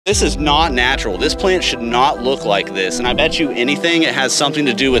This is not natural. This plant should not look like this. And I bet you anything it has something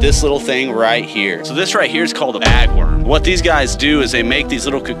to do with this little thing right here. So this right here is called a bagworm. What these guys do is they make these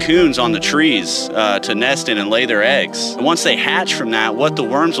little cocoons on the trees to nest in and lay their eggs. And once they hatch from that, what the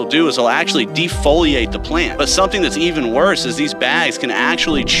worms will do is they'll actually defoliate the plant. But something that's even worse is these bags can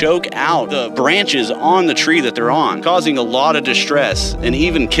actually choke out the branches on the tree that they're on, causing a lot of distress and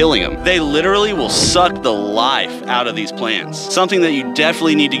even killing them. They literally will suck the life out of these plants. Something that you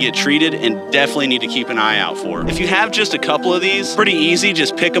definitely need to get treated and definitely need to keep an eye out for. If you have just a couple of these, pretty easy,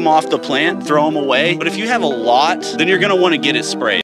 just pick them off the plant, throw them away. But if you have a lot, then you're gonna wanna get it sprayed.